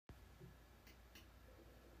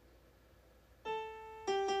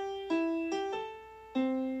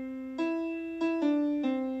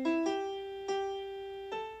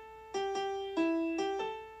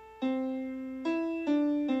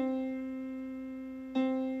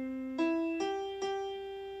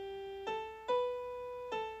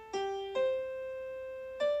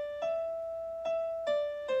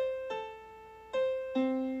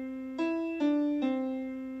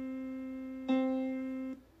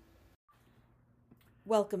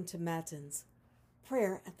Welcome to Matins,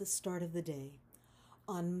 prayer at the start of the day,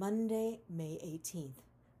 on Monday, May 18th,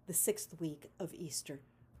 the 6th week of Easter.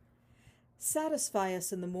 Satisfy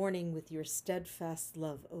us in the morning with your steadfast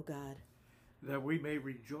love, O God, that we may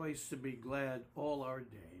rejoice and be glad all our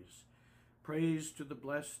days. Praise to the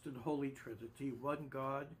blessed and holy Trinity, one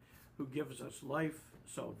God, who gives us life,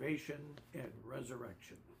 salvation, and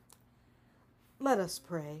resurrection. Let us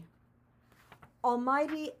pray.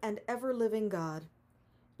 Almighty and ever-living God,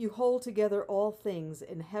 you hold together all things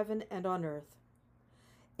in heaven and on earth.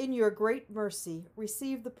 In your great mercy,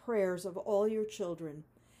 receive the prayers of all your children,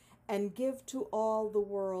 and give to all the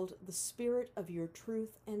world the spirit of your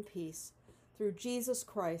truth and peace, through Jesus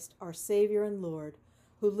Christ, our Savior and Lord,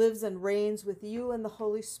 who lives and reigns with you and the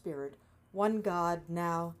Holy Spirit, one God,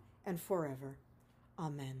 now and forever.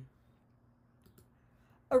 Amen.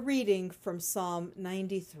 A reading from Psalm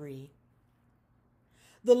 93.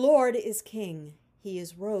 The Lord is King. He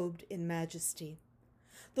is robed in majesty.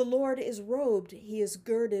 The Lord is robed, he is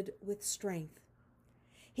girded with strength.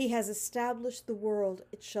 He has established the world,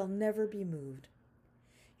 it shall never be moved.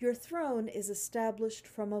 Your throne is established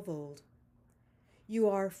from of old. You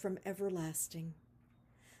are from everlasting.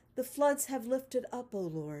 The floods have lifted up, O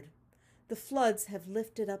Lord. The floods have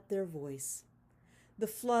lifted up their voice. The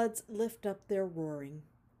floods lift up their roaring.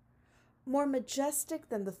 More majestic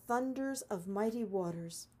than the thunders of mighty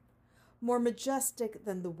waters, more majestic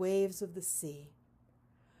than the waves of the sea.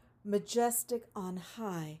 Majestic on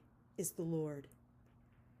high is the Lord.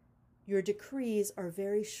 Your decrees are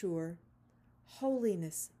very sure.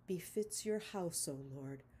 Holiness befits your house, O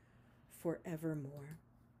Lord, forevermore.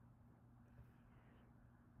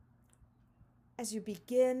 As you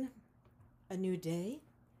begin a new day,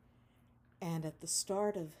 and at the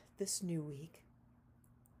start of this new week,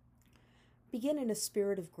 begin in a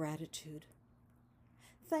spirit of gratitude.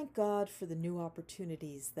 Thank God for the new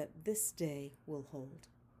opportunities that this day will hold.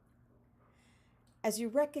 As you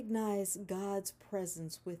recognize God's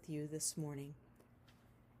presence with you this morning,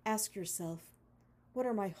 ask yourself, what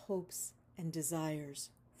are my hopes and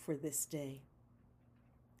desires for this day?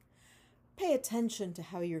 Pay attention to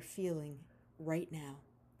how you're feeling right now.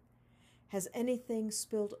 Has anything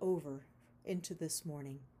spilled over into this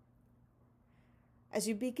morning? As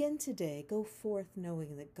you begin today, go forth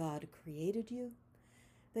knowing that God created you,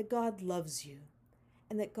 that God loves you,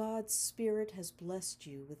 and that God's Spirit has blessed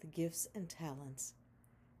you with gifts and talents.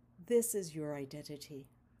 This is your identity,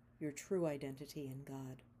 your true identity in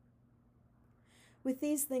God. With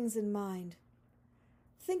these things in mind,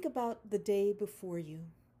 think about the day before you.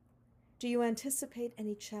 Do you anticipate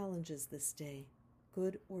any challenges this day,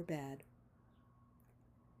 good or bad?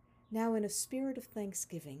 Now, in a spirit of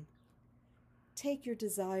thanksgiving, take your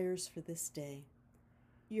desires for this day,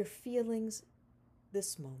 your feelings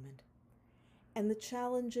this moment, and the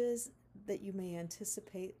challenges that you may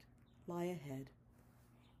anticipate lie ahead,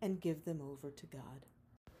 and give them over to God.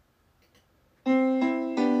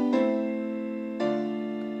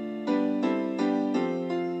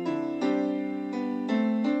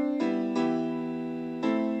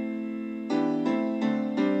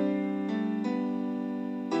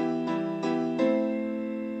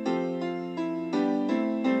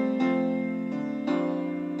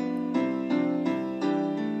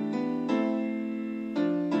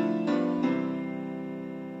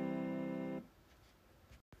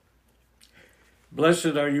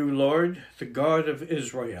 Blessed are you, Lord, the God of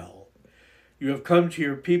Israel. You have come to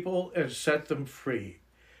your people and set them free.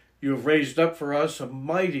 You have raised up for us a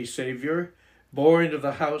mighty Savior, born of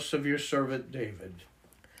the house of your servant David.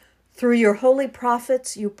 Through your holy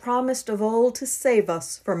prophets, you promised of old to save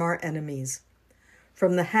us from our enemies,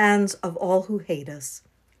 from the hands of all who hate us.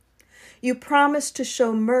 You promised to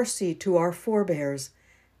show mercy to our forebears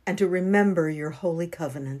and to remember your holy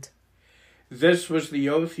covenant. This was the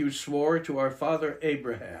oath you swore to our father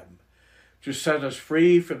Abraham, to set us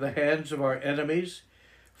free from the hands of our enemies,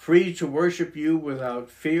 free to worship you without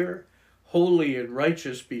fear, holy and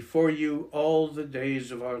righteous before you all the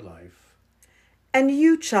days of our life. And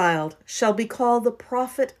you, child, shall be called the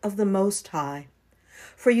prophet of the Most High,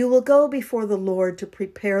 for you will go before the Lord to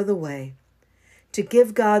prepare the way, to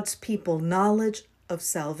give God's people knowledge of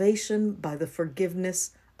salvation by the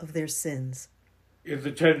forgiveness of their sins. In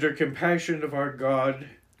the tender compassion of our God,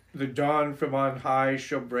 the dawn from on high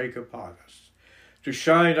shall break upon us, to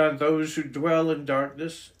shine on those who dwell in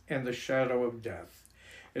darkness and the shadow of death,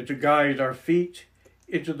 and to guide our feet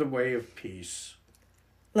into the way of peace.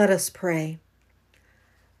 Let us pray.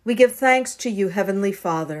 We give thanks to you, Heavenly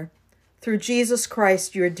Father, through Jesus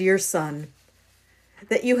Christ, your dear Son,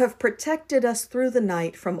 that you have protected us through the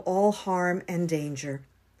night from all harm and danger.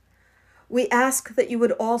 We ask that you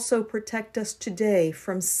would also protect us today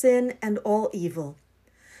from sin and all evil,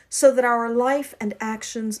 so that our life and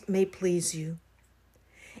actions may please you.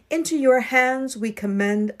 Into your hands we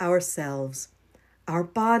commend ourselves, our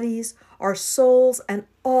bodies, our souls, and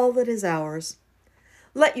all that is ours.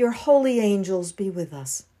 Let your holy angels be with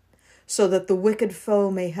us, so that the wicked foe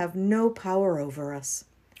may have no power over us.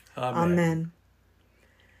 Amen.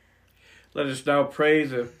 Let us now pray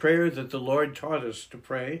the prayer that the Lord taught us to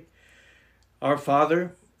pray. Our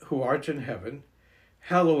Father, who art in heaven,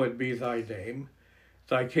 hallowed be thy name.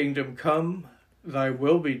 Thy kingdom come, thy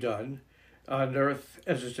will be done, on earth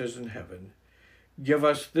as it is in heaven. Give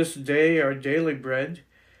us this day our daily bread,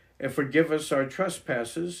 and forgive us our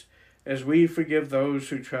trespasses, as we forgive those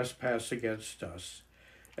who trespass against us.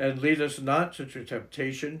 And lead us not into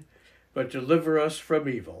temptation, but deliver us from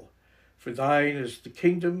evil. For thine is the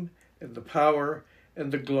kingdom, and the power,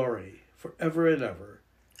 and the glory, forever and ever.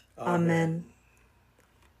 Amen.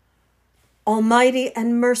 Almighty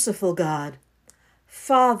and merciful God,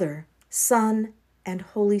 Father, Son, and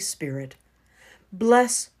Holy Spirit,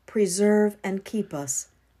 bless, preserve, and keep us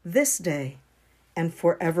this day and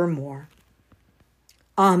forevermore.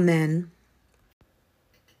 Amen.